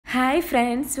Hi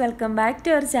friends, welcome back to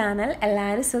our channel.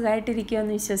 എല്ലാവരും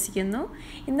സുഖമായിട്ടിരിക്കുമെന്ന് വിശ്വസിക്കുന്നു.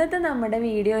 ഇന്നത്തെ നമ്മുടെ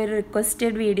വീഡിയോ ഒരു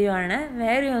റിക്വസ്റ്റഡ് വീഡിയോ ആണ്.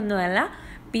 വേറെ ഒന്നുമല്ല,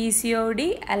 PCOD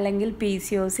അല്ലെങ്കിൽ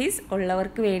PCOS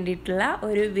ഉള്ളവർക്ക് വേണ്ടിയിട്ടുള്ള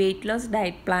ഒരു വെയിറ്റ് ലോസ്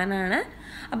ഡയറ്റ് പ്ലാൻ ആണ്.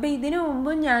 അപ്പോൾ ഇതിനു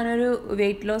മുമ്പും ഞാനൊരു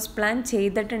വെയിറ്റ് ലോസ് പ്ലാൻ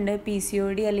ചെയ്തിട്ടുണ്ട്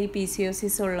PCOD അല്ലെങ്കിൽ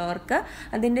PCOS ഉള്ളവർക്ക്.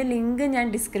 അതിൻ്റെ ലിങ്ക്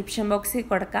ഞാൻ ഡിസ്ക്രിപ്ഷൻ ബോക്സിൽ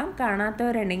കൊടുക്കാം.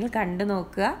 കാണാത്തവരുണ്ടെങ്കിൽ കണ്ടു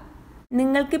നോക്കുക.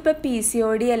 നിങ്ങൾക്കിപ്പോൾ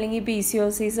PCOD അല്ലെങ്കിൽ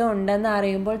PCOS ഉണ്ടെന്ന്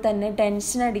അറിയുമ്പോൾ തന്നെ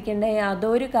ടെൻഷൻ അടിക്കേണ്ട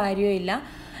യാതൊരു കാര്യവുമില്ല.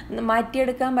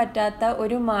 മാറ്റിയെടുക്കാൻ പറ്റാത്ത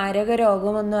ഒരു മാരക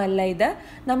രോഗമൊന്നും അല്ല ഇത്.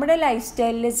 നമ്മുടെ ലൈഫ്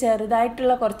സ്റ്റൈലിൽ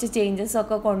ചെറുതായിട്ടുള്ള കുറച്ച് ചേഞ്ചസ്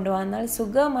ഒക്കെ കൊണ്ടുവന്നാൽ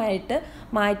സുഖമായിട്ട്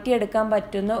മാറ്റിയെടുക്കാൻ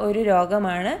പറ്റുന്ന ഒരു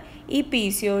രോഗമാണ് ഈ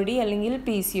PCOD അല്ലെങ്കിൽ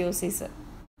PCOS.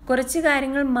 കുറച്ച്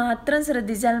കാര്യങ്ങൾ മാത്രം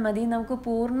ശ്രദ്ധിച്ചാൽ മതി, നമുക്ക്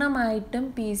പൂർണ്ണമായിട്ടും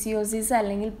PCOS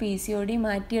അല്ലെങ്കിൽ PCOD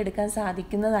മാറ്റിയെടുക്കാൻ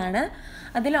സാധിക്കുന്നതാണ്.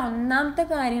 അതിൽ ഒന്നാമത്തെ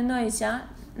കാര്യം എന്ന് വെച്ചാൽ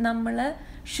നമ്മൾ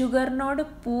ഷുഗറിനോട്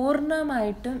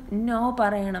പൂർണ്ണമായിട്ടും നോ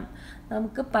പറയണം.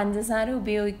 നമുക്ക് പഞ്ചസാര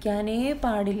ഉപയോഗിക്കാനേ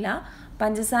പാടില്ല.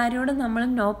 പഞ്ചസാരയോട് നമ്മൾ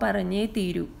നോ പറഞ്ഞേ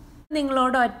തീരൂ.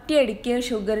 നിങ്ങളോട് ഒറ്റയടിക്ക്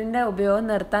ഷുഗറിൻ്റെ ഉപയോഗം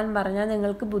നിർത്താൻ പറഞ്ഞാൽ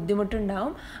നിങ്ങൾക്ക്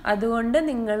ബുദ്ധിമുട്ടുണ്ടാവും. അതുകൊണ്ട്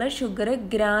നിങ്ങൾ ഷുഗർ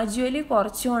ഗ്രാജുവലി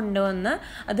കുറച്ച് കൊണ്ടുവന്ന്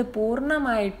അത്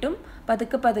പൂർണ്ണമായിട്ടും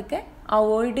പതുക്കെ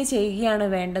അവോയ്ഡ് ചെയ്യുകയാണ്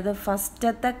വേണ്ടത്.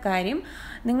 ഫസ്റ്റത്തെ കാര്യം,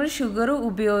 നിങ്ങൾ ഷുഗർ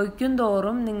ഉപയോഗിക്കും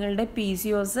തോറും നിങ്ങളുടെ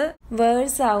PCOS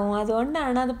വേഴ്സ് ആവും.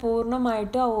 അതുകൊണ്ടാണ് അത്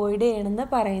പൂർണ്ണമായിട്ടും അവോയ്ഡ് ചെയ്യണമെന്ന്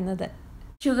പറയുന്നത്.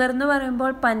 ഷുഗർ എന്ന്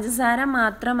പറയുമ്പോൾ പഞ്ചസാര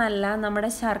മാത്രമല്ല, നമ്മുടെ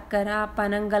ശർക്കര,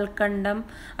 പനങ്കൽക്കണ്ടം,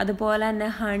 അതുപോലെ തന്നെ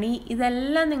ഹണി,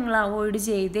 ഇതെല്ലാം നിങ്ങൾ അവോയ്ഡ്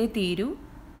ചെയ്തേ തീരൂ.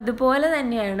 അതുപോലെ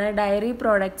തന്നെയാണ് ഡയറി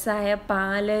പ്രോഡക്റ്റ്സ് ആയ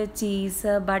പാല്,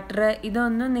 ചീസ്, ബട്ടർ,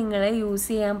 ഇതൊന്നും നിങ്ങൾ യൂസ്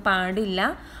ചെയ്യാൻ പാടില്ല.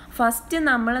 ഫസ്റ്റ്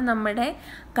നമ്മൾ നമ്മുടെ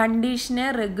കണ്ടീഷനെ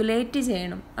റെഗുലേറ്റ്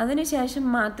ചെയ്യണം. അതിനുശേഷം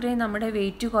മാത്രമേ നമ്മുടെ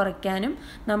വെയിറ്റ് കുറയ്ക്കാനും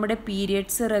നമ്മുടെ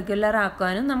പീരിയഡ്സ് റെഗുലർ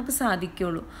ആക്കാനും നമുക്ക്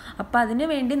സാധിക്കുള്ളൂ. അപ്പോൾ അതിനു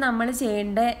വേണ്ടി നമ്മൾ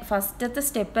ചെയ്യേണ്ട ഫസ്റ്റത്തെ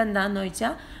സ്റ്റെപ്പ് എന്താണെന്ന്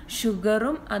വെച്ചാൽ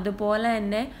ഷുഗറും അതുപോലെ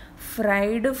തന്നെ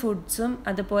ഫ്രൈഡ് ഫുഡ്സും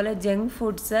അതുപോലെ ജങ്ക്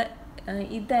ഫുഡ്സ്,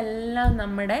 ഇതെല്ലാം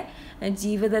നമ്മുടെ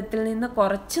ജീവിതത്തിൽ നിന്ന്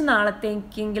കുറച്ച്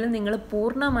നാളത്തേക്കെങ്കിലും നിങ്ങൾ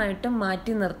പൂർണ്ണമായിട്ടും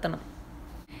മാറ്റി നിർത്തണം.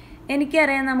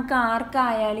 എനിക്കറിയാം, നമുക്ക്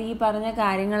ആർക്കായാലും ഈ പറഞ്ഞ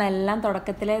കാര്യങ്ങളെല്ലാം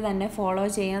തുടക്കത്തിലേ തന്നെ ഫോളോ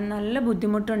ചെയ്യാൻ നല്ല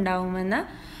ബുദ്ധിമുട്ടുണ്ടാവുമെന്ന്.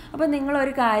 അപ്പോൾ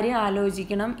നിങ്ങളൊരു കാര്യം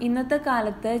ആലോചിക്കണം. ഇന്നത്തെ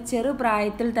കാലത്ത്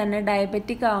ചെറുപ്രായത്തിൽ തന്നെ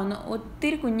ഡയബറ്റിക് ആവുന്ന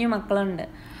ഒത്തിരി കുഞ്ഞു മക്കളുണ്ട്.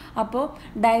 അപ്പോൾ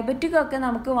ഡയബറ്റിക്കൊക്കെ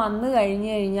നമുക്ക് വന്നു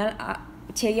കഴിഞ്ഞാൽ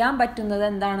ചെയ്യാൻ പറ്റുന്നത്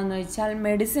എന്താണെന്ന് വെച്ചാൽ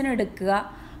മെഡിസിൻ എടുക്കുക,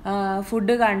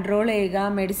 ഫുഡ് കൺട്രോൾ ചെയ്യുക,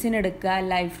 മെഡിസിൻ എടുക്കുക,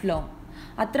 ലൈഫ് ലോങ്.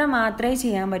 അത്ര മാത്രമേ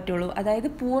ചെയ്യാൻ പറ്റുള്ളൂ. അതായത്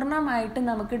പൂർണ്ണമായിട്ട്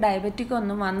നമുക്ക് ഡയബറ്റിക്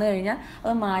ഒന്നും വന്നു കഴിഞ്ഞാൽ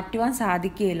അത് മാറ്റുവാൻ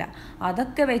സാധിക്കുകയില്ല.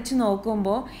 അതൊക്കെ വെച്ച്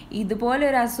നോക്കുമ്പോൾ ഇതുപോലെ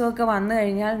ഒരു അസുഖമൊക്കെ വന്നു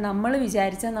കഴിഞ്ഞാൽ നമ്മൾ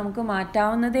വിചാരിച്ചാൽ നമുക്ക്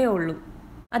മാറ്റാവുന്നതേ ഉള്ളൂ.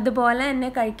 അതുപോലെ തന്നെ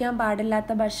കഴിക്കാൻ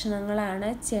പാടില്ലാത്ത ഭക്ഷണങ്ങളാണ്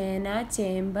ചേന,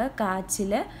 ചേമ്പ്,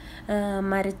 കാച്ചിൽ,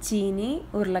 മരച്ചീനി,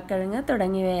 ഉരുളക്കിഴങ്ങ്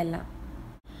തുടങ്ങിയവയെല്ലാം.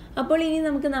 അപ്പോൾ ഇനി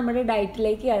നമുക്ക് നമ്മുടെ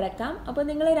ഡയറ്റിലേക്ക് കിടക്കാം. അപ്പോൾ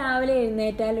നിങ്ങൾ രാവിലെ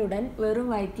എഴുന്നേറ്റാലുടൻ വെറും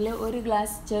വയറ്റിൽ ഒരു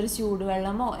ഗ്ലാസ്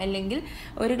ചൂടുവെള്ളമോ അല്ലെങ്കിൽ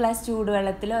ഒരു ഗ്ലാസ്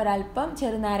ചൂടുവെള്ളത്തിൽ ഒരല്പം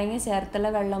ചെറുനാരങ്ങ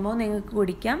ചേർത്തുള്ള വെള്ളമോ നിങ്ങൾക്ക്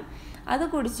കുടിക്കാം. അത്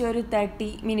കുടിച്ച് ഒരു 30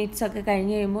 മിനിറ്റ്സ് ഒക്കെ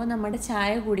കഴിഞ്ഞ് കഴിയുമ്പോൾ നമ്മുടെ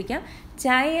ചായ കുടിക്കാം.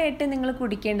 ചായയായിട്ട് നിങ്ങൾ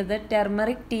കുടിക്കേണ്ടത്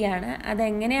ടെർമറിക് ടീ ആണ്.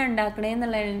 അതെങ്ങനെയാണ്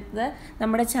ഉണ്ടാക്കണേന്നുള്ളത്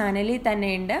നമ്മുടെ ചാനലിൽ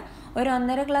തന്നെയുണ്ട്. ഒരു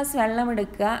 1.5 ഗ്ലാസ് വെള്ളം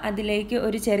എടുക്കുക, അതിലേക്ക്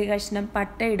ഒരു ചെറിയ കഷ്ണം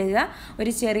പട്ട ഇടുക,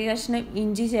 ഒരു ചെറിയ കഷ്ണം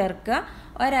ഇഞ്ചി ചേർക്കുക,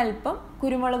 ഒരല്പം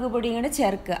കുരുമുളക് പൊടി കൂടെ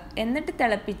ചേർക്കുക. എന്നിട്ട്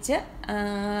തിളപ്പിച്ച്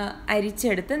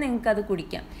അരിച്ചെടുത്ത് നിങ്ങൾക്കത്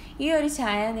കുടിക്കാം. ഈ ഒരു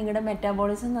ചായ നിങ്ങളുടെ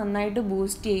മെറ്റാബോളിസം നന്നായിട്ട്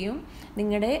ബൂസ്റ്റ് ചെയ്യും.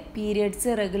 നിങ്ങളുടെ പീരിയഡ്സ്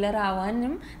റെഗുലർ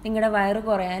ആവാനും നിങ്ങളുടെ വയറ്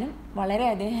കുറയാനും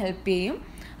വളരെയധികം ഹെൽപ്പ് ചെയ്യും.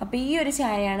 അപ്പോൾ ഈ ഒരു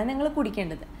ചായയാണ് നിങ്ങൾ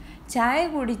കുടിക്കേണ്ടത്. ചായ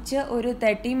കുടിച്ച് ഒരു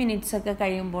 30 മിനിറ്റ്സ് ഒക്കെ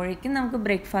കഴിയുമ്പോഴേക്കും നമുക്ക്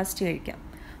ബ്രേക്ക്ഫാസ്റ്റ് കഴിക്കാം.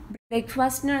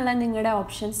 ബ്രേക്ക്ഫാസ്റ്റിനുള്ള നിങ്ങളുടെ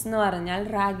ഓപ്ഷൻസ് എന്ന് പറഞ്ഞാൽ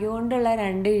റാഗി കൊണ്ടുള്ള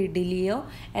 2 ഇഡ്ഡലിയോ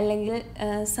അല്ലെങ്കിൽ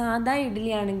സാദാ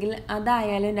ഇഡ്ഡലി ആണെങ്കിൽ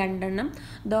അതായാലും 2 എണ്ണം,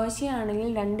 ദോശയാണെങ്കിൽ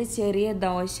 2 ചെറിയ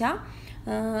ദോശ,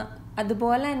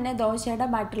 അതുപോലെ തന്നെ ദോശയുടെ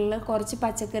ബാറ്ററിൽ കുറച്ച്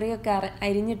പച്ചക്കറിയൊക്കെ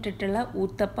അരിഞ്ഞിട്ടിട്ടുള്ള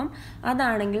ഊത്തപ്പം,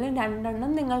 അതാണെങ്കിലും 2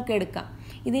 എണ്ണം നിങ്ങൾക്ക് എടുക്കാം.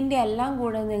 ഇതിൻ്റെ എല്ലാം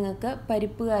കൂടെ നിങ്ങൾക്ക്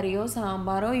പരിപ്പ് കറിയോ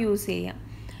സാമ്പാറോ യൂസ് ചെയ്യാം.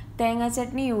 തേങ്ങാ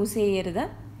ചട്നി യൂസ് ചെയ്യരുത്.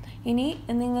 ഇനി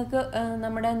നിങ്ങൾക്ക്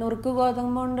നമ്മുടെ നുറുക്ക്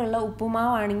ഗോതമ്പ് കൊണ്ടുള്ള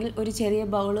ഉപ്പുമാവാണെങ്കിൽ ഒരു ചെറിയ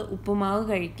ബൗള് ഉപ്പുമാവ്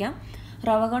കഴിക്കാം.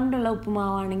 റവ കൊണ്ടുള്ള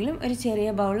ഉപ്പുമാവാണെങ്കിലും ഒരു ചെറിയ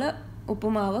ബൗള്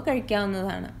ഉപ്പുമാവ്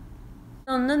കഴിക്കാവുന്നതാണ്.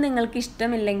 ഒന്നും നിങ്ങൾക്ക്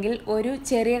ഇഷ്ടമില്ലെങ്കിൽ ഒരു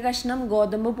ചെറിയ കഷ്ണം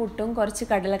ഗോതമ്പ് പുട്ടും കുറച്ച്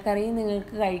കടലക്കറിയും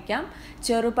നിങ്ങൾക്ക് കഴിക്കാം.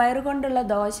 ചെറുപയർ കൊണ്ടുള്ള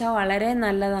ദോശ വളരെ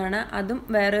നല്ലതാണ്, അതും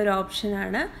വേറൊരു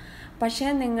ഓപ്ഷനാണ്. പക്ഷേ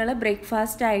നിങ്ങൾ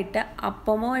ബ്രേക്ക്ഫാസ്റ്റ് ആയിട്ട്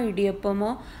അപ്പമോ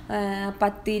ഇടിയപ്പമോ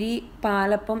പത്തിരി,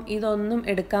 പാലപ്പം ഇതൊന്നും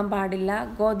എടുക്കാൻ പാടില്ല.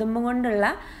 ഗോതമ്പ് കൊണ്ടുള്ള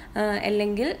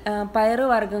അല്ലെങ്കിൽ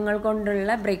പയറുവർഗ്ഗങ്ങൾ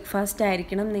കൊണ്ടുള്ള ബ്രേക്ക്ഫാസ്റ്റ്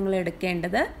ആയിരിക്കണം നിങ്ങൾ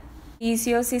എടുക്കേണ്ടത്.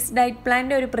 പീസിയോസിസ് ഡയറ്റ്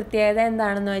പ്ലാൻ്റെ ഒരു പ്രത്യേകത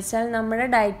എന്താണെന്ന് വെച്ചാൽ നമ്മുടെ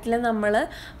ഡയറ്റിൽ നമ്മൾ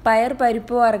പയർ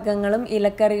പരിപ്പ് വർഗ്ഗങ്ങളും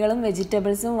ഇലക്കറികളും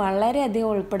വെജിറ്റബിൾസും വളരെയധികം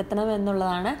ഉൾപ്പെടുത്തണം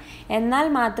എന്നുള്ളതാണ്. എന്നാൽ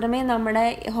മാത്രമേ നമ്മുടെ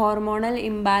ഹോർമോണൽ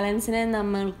ഇംബാലൻസിനെ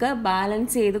നമ്മൾക്ക്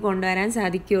ബാലൻസ് ചെയ്ത് കൊണ്ടുവരാൻ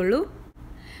സാധിക്കുകയുള്ളൂ.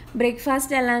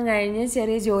 ബ്രേക്ക്ഫാസ്റ്റ് എല്ലാം കഴിഞ്ഞ്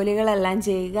ചെറിയ ജോലികളെല്ലാം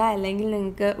ചെയ്യുക, അല്ലെങ്കിൽ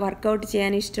നിങ്ങൾക്ക് വർക്കൗട്ട്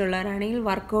ചെയ്യാൻ ഇഷ്ടമുള്ളവരാണെങ്കിൽ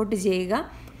വർക്കൗട്ട് ചെയ്യുക.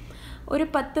 ഒരു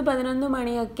 10-11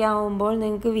 മണിയൊക്കെ ആവുമ്പോൾ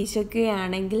നിങ്ങൾക്ക്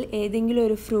വിശക്കുകയാണെങ്കിൽ ഏതെങ്കിലും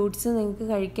ഒരു ഫ്രൂട്ട്സ് നിങ്ങൾക്ക്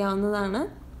കഴിക്കാവുന്നതാണ്.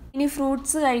 ഇനി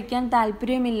ഫ്രൂട്ട്സ് കഴിക്കാൻ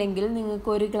താല്പര്യമില്ലെങ്കിൽ നിങ്ങൾക്ക്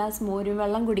ഒരു ഗ്ലാസ് മോരും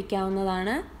വെള്ളം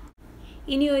കുടിക്കാവുന്നതാണ്.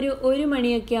 ഇനി ഒരു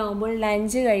മണിയൊക്കെ ആകുമ്പോൾ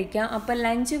ലഞ്ച് കഴിക്കാം. അപ്പോൾ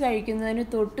ലഞ്ച് കഴിക്കുന്നതിന്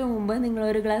തൊട്ട് മുമ്പ് നിങ്ങൾ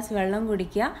ഒരു ഗ്ലാസ് വെള്ളം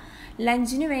കുടിക്കുക.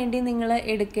 ലഞ്ചിന് വേണ്ടി നിങ്ങൾ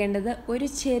എടുക്കേണ്ടത് ഒരു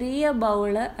ചെറിയ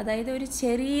ബൗള്, അതായത് ഒരു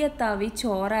ചെറിയ തവി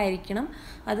ചോറായിരിക്കണം.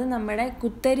 അത് നമ്മുടെ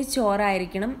കുത്തരി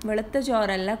ചോറായിരിക്കണം, വെളുത്ത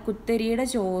ചോറല്ല, കുത്തരിയുടെ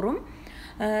ചോറും.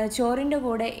 ചോറിൻ്റെ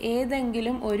കൂടെ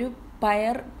ഏതെങ്കിലും ഒരു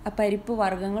പരിപ്പ്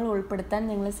വർഗ്ഗങ്ങൾ ഉൾപ്പെടുത്താൻ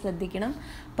നിങ്ങൾ ശ്രദ്ധിക്കണം.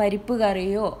 പരിപ്പ്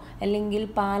കറിയോ അല്ലെങ്കിൽ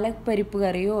പാലക് പരിപ്പ്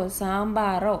കറിയോ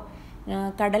സാമ്പാറോ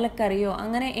കടലക്കറിയോ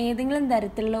അങ്ങനെ ഏതെങ്കിലും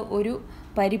തരത്തിലുള്ള ഒരു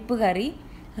പരിപ്പ് കറി.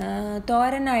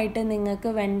 തോരനായിട്ട് നിങ്ങൾക്ക്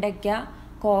വെണ്ടയ്ക്ക,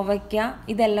 കോവയ്ക്ക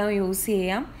ഇതെല്ലാം യൂസ്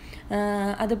ചെയ്യാം.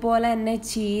 അതുപോലെ തന്നെ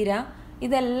ചീര,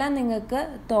 ഇതെല്ലാം നിങ്ങൾക്ക്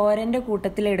തോരൻ്റെ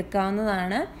കൂട്ടത്തിൽ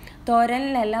എടുക്കാവുന്നതാണ്.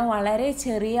 തോരനിലെല്ലാം വളരെ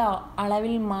ചെറിയ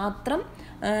അളവിൽ മാത്രം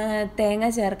തേങ്ങ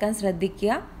ചേർക്കാൻ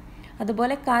ശ്രദ്ധിക്കുക.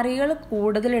 അതുപോലെ കറികൾ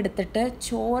കൂടുതൽ എടുത്തിട്ട്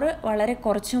ചോറ് വളരെ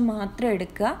കുറച്ച് മാത്രം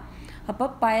എടുക്കുക. അപ്പോൾ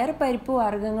പരിപ്പ്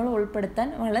വർഗ്ഗങ്ങൾ ഉൾപ്പെടുത്താൻ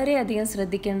വളരെയധികം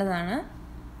ശ്രദ്ധിക്കേണ്ടതാണ്.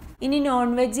 ഇനി നോൺ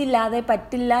വെജ് ഇല്ലാതെ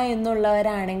പറ്റില്ല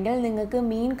എന്നുള്ളവരാണെങ്കിൽ നിങ്ങൾക്ക്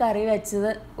മീൻ കറി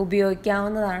വെച്ചത്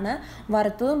ഉപയോഗിക്കാവുന്നതാണ്.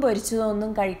 വറുത്തതും പൊരിച്ചതും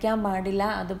ഒന്നും കഴിക്കാൻ പാടില്ല.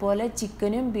 അതുപോലെ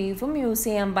ചിക്കനും ബീഫും യൂസ്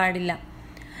ചെയ്യാൻ പാടില്ല.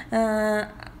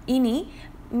 ഇനി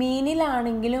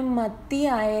മീനിലാണെങ്കിലും മത്തി,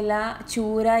 അയല,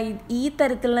 ചൂര ഈ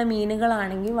തരത്തിലുള്ള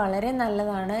മീനുകളാണെങ്കിൽ വളരെ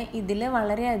നല്ലതാണ്. ഇതിൽ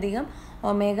വളരെയധികം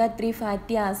omega-3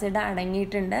 ഫാറ്റി ആസിഡ്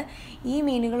അടങ്ങിയിട്ടുണ്ട്. ഈ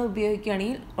മീനുകൾ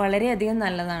ഉപയോഗിക്കുകയാണെങ്കിൽ വളരെയധികം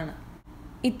നല്ലതാണ്.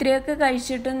 ഇത്രയൊക്കെ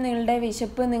കഴിച്ചിട്ടും നിങ്ങളുടെ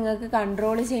വിശപ്പ് നിങ്ങൾക്ക്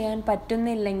കൺട്രോൾ ചെയ്യാൻ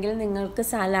പറ്റുന്നില്ലെങ്കിൽ നിങ്ങൾക്ക്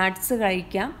സലാഡ്സ്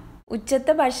കഴിക്കാം.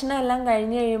 ഉച്ചത്തെ ഭക്ഷണം എല്ലാം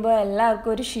കഴിഞ്ഞ് കഴിയുമ്പോൾ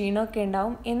എല്ലാവർക്കും ഒരു ക്ഷീണമൊക്കെ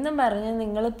ഉണ്ടാവും. എന്നും പറഞ്ഞ്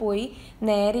നിങ്ങൾ പോയി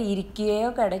നേരെ ഇരിക്കുകയോ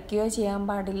കിടക്കുകയോ ചെയ്യാൻ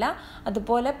പാടില്ല.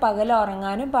 അതുപോലെ പകൽ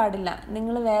ഉറങ്ങാനും പാടില്ല.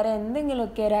 നിങ്ങൾ വേറെ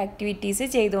എന്തെങ്കിലുമൊക്കെ ഒരു ആക്ടിവിറ്റീസ്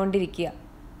ചെയ്തുകൊണ്ടിരിക്കുക.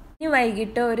 ഇനി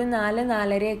വൈകിട്ട് ഒരു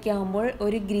 4-4:30 ആകുമ്പോൾ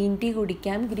ഒരു ഗ്രീൻ ടീ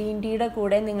കുടിക്കാം. ഗ്രീൻ ടീയുടെ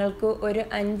കൂടെ നിങ്ങൾക്ക് ഒരു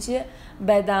 5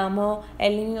 ബദാമോ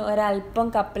അല്ലെങ്കിൽ ഒരല്പം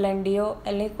കപ്പലണ്ടിയോ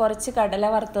അല്ലെങ്കിൽ കുറച്ച് കടല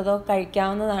വറുത്തതോ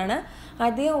കഴിക്കാവുന്നതാണ്.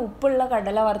 അധികം ഉപ്പുള്ള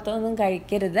കടല വറുത്തതൊന്നും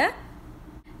കഴിക്കരുത്.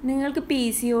 നിങ്ങൾക്ക്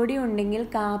PCOD ഉണ്ടെങ്കിൽ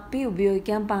കാപ്പി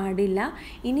ഉപയോഗിക്കാൻ പാടില്ല.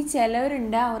 ഇനി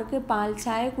ചിലവരുണ്ട് അവർക്ക് പാൽ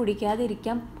ചായ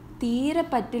കുടിക്കാതിരിക്കാൻ തീരെ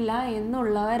പറ്റില്ല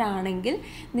എന്നുള്ളവരാണെങ്കിൽ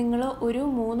നിങ്ങൾ ഒരു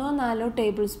 3-4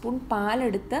 ടേബിൾ സ്പൂൺ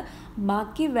പാലെടുത്ത്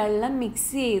ബാക്കി വെള്ളം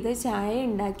മിക്സ് ചെയ്ത് ചായ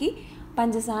ഉണ്ടാക്കി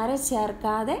പഞ്ചസാര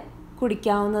ചേർക്കാതെ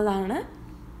കുടിക്കാവുന്നതാണ്.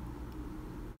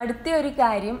 അടുത്ത ഒരു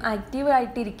കാര്യം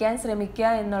ആക്റ്റീവായിട്ടിരിക്കാൻ ശ്രമിക്കുക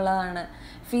എന്നുള്ളതാണ്.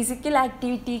 ഫിസിക്കൽ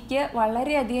ആക്ടിവിറ്റിക്ക്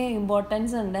വളരെയധികം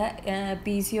ഇമ്പോർട്ടൻസ് ഉണ്ട്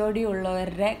PCOD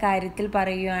ഉള്ളവരുടെ കാര്യത്തിൽ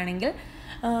പറയുകയാണെങ്കിൽ.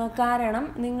 കാരണം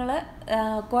നിങ്ങൾ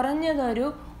കുറഞ്ഞതൊരു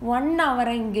 1 hour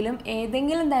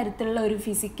ഏതെങ്കിലും തരത്തിലുള്ള ഒരു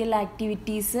ഫിസിക്കൽ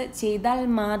ആക്ടിവിറ്റീസ് ചെയ്താൽ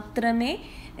മാത്രമേ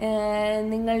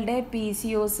നിങ്ങളുടെ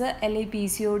PCOS അല്ലെങ്കിൽ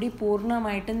PCOD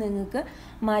പൂർണ്ണമായിട്ടും നിങ്ങൾക്ക്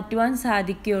മാറ്റുവാൻ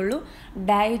സാധിക്കുകയുള്ളൂ.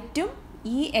 ഡയറ്റും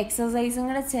ഈ എക്സസൈസും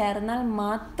കൂടെ ചേർന്നാൽ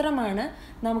മാത്രമാണ്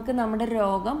നമുക്ക് നമ്മുടെ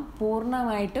രോഗം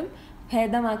പൂർണ്ണമായിട്ടും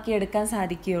ഭേദമാക്കിയെടുക്കാൻ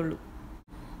സാധിക്കുകയുള്ളൂ.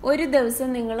 ഒരു ദിവസം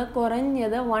നിങ്ങൾ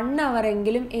കുറഞ്ഞത് 1 hour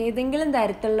ഏതെങ്കിലും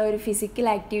തരത്തിലുള്ള ഒരു ഫിസിക്കൽ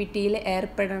ആക്ടിവിറ്റിയിൽ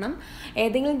ഏർപ്പെടണം.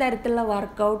 ഏതെങ്കിലും തരത്തിലുള്ള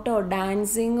വർക്കൗട്ടോ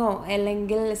ഡാൻസിങ്ങോ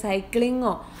അല്ലെങ്കിൽ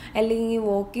സൈക്ലിങ്ങോ അല്ലെങ്കിൽ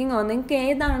വാക്കിങ്ങോ നിങ്ങൾക്ക്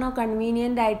ഏതാണോ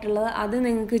കൺവീനിയൻ്റ് ആയിട്ടുള്ളത് അത്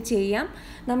നിങ്ങൾക്ക് ചെയ്യാം.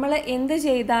 നമ്മൾ എന്ത്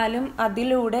ചെയ്താലും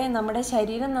അതിലൂടെ നമ്മുടെ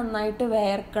ശരീരം നന്നായിട്ട്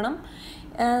വേർക്കണം.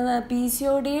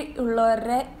 PCOD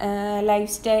ഉള്ളവരുടെ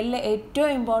ലൈഫ് സ്റ്റൈലിൽ ഏറ്റവും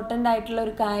ഇമ്പോർട്ടൻ്റ് ആയിട്ടുള്ള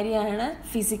ഒരു കാര്യമാണ്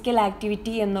ഫിസിക്കൽ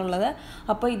ആക്ടിവിറ്റി എന്നുള്ളത്.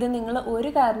 അപ്പോൾ ഇത് നിങ്ങൾ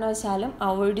ഒരു കാരണവശാലും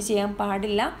അവോയ്ഡ് ചെയ്യാൻ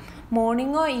പാടില്ല.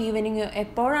 മോർണിംഗോ ഈവനിങ്ങോ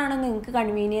എപ്പോഴാണോ നിങ്ങൾക്ക്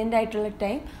കൺവീനിയൻ്റ് ആയിട്ടുള്ള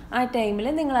ടൈം ആ ടൈമിൽ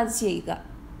നിങ്ങളത് ചെയ്യുക.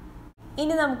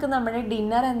 ഇനി നമുക്ക് നമ്മുടെ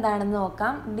ഡിന്നർ എന്താണെന്ന്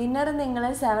നോക്കാം. ഡിന്നർ നിങ്ങൾ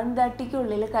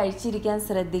 7:30 കഴിച്ചിരിക്കാൻ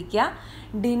ശ്രദ്ധിക്കുക.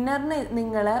 ഡിന്നറിന്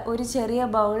നിങ്ങൾ ഒരു ചെറിയ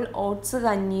ബൗൾ ഓട്സ്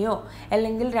കഞ്ഞിയോ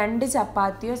അല്ലെങ്കിൽ 2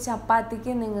 ചപ്പാത്തിയോ,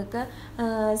 ചപ്പാത്തിക്ക് നിങ്ങൾക്ക്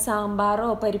സാമ്പാറോ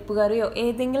പരിപ്പ് കറിയോ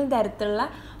ഏതെങ്കിലും തരത്തിലുള്ള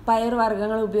പയർ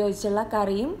വർഗ്ഗങ്ങൾ ഉപയോഗിച്ചുള്ള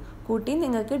കറിയും കൂട്ടി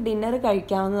നിങ്ങൾക്ക് ഡിന്നർ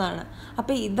കഴിക്കാവുന്നതാണ്.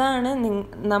 അപ്പോൾ ഇതാണ്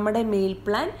നമ്മുടെ മീൽ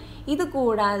പ്ലാൻ. ഇത്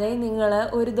കൂടാതെ നിങ്ങൾ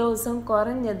ഒരു ദിവസം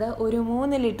കുറഞ്ഞത് ഒരു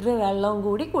 3 ലിറ്റർ വെള്ളവും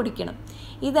കൂടി കുടിക്കണം.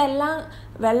 ഇതെല്ലാം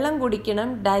വെള്ളം കുടിക്കണം,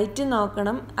 ഡയറ്റ്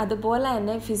നോക്കണം, അതുപോലെ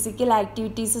തന്നെ ഫിസിക്കൽ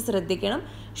ആക്ടിവിറ്റീസ് ശ്രദ്ധിക്കണം,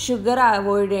 ഷുഗർ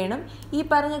അവോയ്ഡ് ചെയ്യണം. ഈ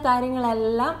പറഞ്ഞ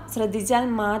കാര്യങ്ങളെല്ലാം ശ്രദ്ധിച്ചാൽ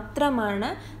മാത്രമാണ്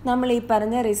നമ്മൾ ഈ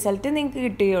പറഞ്ഞ റിസൾട്ട് നിങ്ങൾക്ക്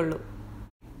കിട്ടുകയുള്ളൂ.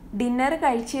 ഡിന്നർ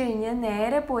കഴിച്ചു കഴിഞ്ഞ്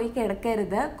നേരെ പോയി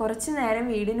കിടക്കരുത്. കുറച്ച് നേരം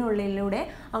വീടിനുള്ളിലൂടെ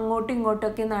അങ്ങോട്ടും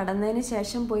ഇങ്ങോട്ടൊക്കെ നടന്നതിന്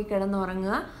ശേഷം പോയി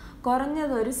കിടന്നുറങ്ങുക.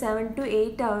 കുറഞ്ഞത് ഒരു 7 to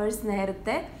 8 hours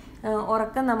നേരത്തെ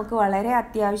ഉറക്കം നമുക്ക് വളരെ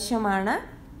അത്യാവശ്യമാണ്.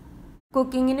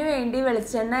 കുക്കിങ്ങിന് വേണ്ടി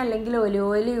വെളിച്ചെണ്ണ അല്ലെങ്കിൽ ഒലിവ്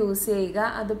ഓയിൽ യൂസ് ചെയ്യുക.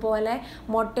 അതുപോലെ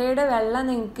മുട്ടയുടെ വെള്ള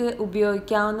നിങ്ങൾക്ക്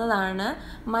ഉപയോഗിക്കാവുന്നതാണ്,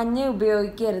 മഞ്ഞ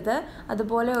ഉപയോഗിക്കരുത്.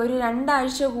 അതുപോലെ ഒരു 2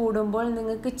 ആഴ്ച കൂടുമ്പോൾ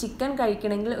നിങ്ങൾക്ക് ചിക്കൻ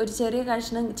കഴിക്കണമെങ്കിൽ ഒരു ചെറിയ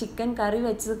കഷ്ണം ചിക്കൻ കറി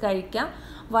വെച്ചത് കഴിക്കാം.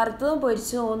 വറുത്തതും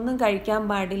പൊരിച്ചതും ഒന്നും കഴിക്കാൻ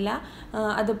പാടില്ല.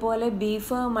 അതുപോലെ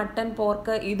ബീഫ്, മട്ടൺ,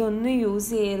 പോർക്ക് ഇതൊന്നും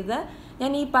യൂസ് ചെയ്യരുത്.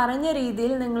 ഞാൻ ഈ പറഞ്ഞ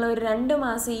രീതിയിൽ നിങ്ങൾ ഒരു 2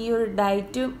 മാസം ഈ ഒരു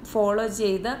ഡയറ്റ് ഫോളോ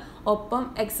ചെയ്ത് ഒപ്പം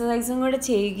എക്സസൈസും കൂടെ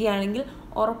ചെയ്യുകയാണെങ്കിൽ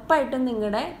ഉറപ്പായിട്ടും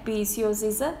നിങ്ങളുടെ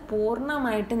PCOS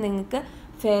പൂർണ്ണമായിട്ടും നിങ്ങൾക്ക്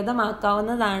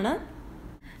ഭേദമാക്കാവുന്നതാണ്.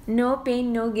 നോ പെയിൻ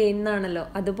നോ ഗെയിൻ എന്നാണല്ലോ,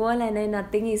 അതുപോലെ തന്നെ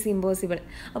നത്തിങ് ഈസ് ഇമ്പോസിബിൾ.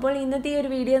 അപ്പോൾ ഇന്നത്തെ ഈ ഒരു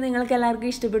വീഡിയോ നിങ്ങൾക്ക് എല്ലാവർക്കും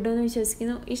ഇഷ്ടപ്പെട്ടു എന്ന്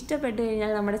വിശ്വസിക്കുന്നു. ഇഷ്ടപ്പെട്ടു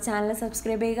കഴിഞ്ഞാൽ നമ്മുടെ ചാനൽ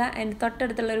സബ്സ്ക്രൈബ് ചെയ്യുക. അതിൻ്റെ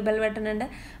തൊട്ടടുത്തുള്ള ഒരു ബെൽ ബട്ടൺ ഉണ്ട്,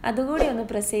 അതുകൂടി ഒന്ന്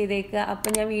പ്രസ് ചെയ്തേക്കുക.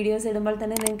 അപ്പോൾ ഞാൻ വീഡിയോസ് ഇടുമ്പോൾ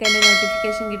തന്നെ നിങ്ങൾക്ക് എൻ്റെ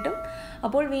നോട്ടിഫിക്കേഷൻ കിട്ടും.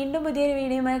 അപ്പോൾ വീണ്ടും പുതിയൊരു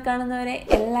വീഡിയോയുമായി കാണുന്നവരെ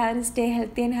എല്ലാവരും stay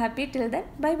healthy and happy. Till then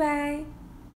bye bye.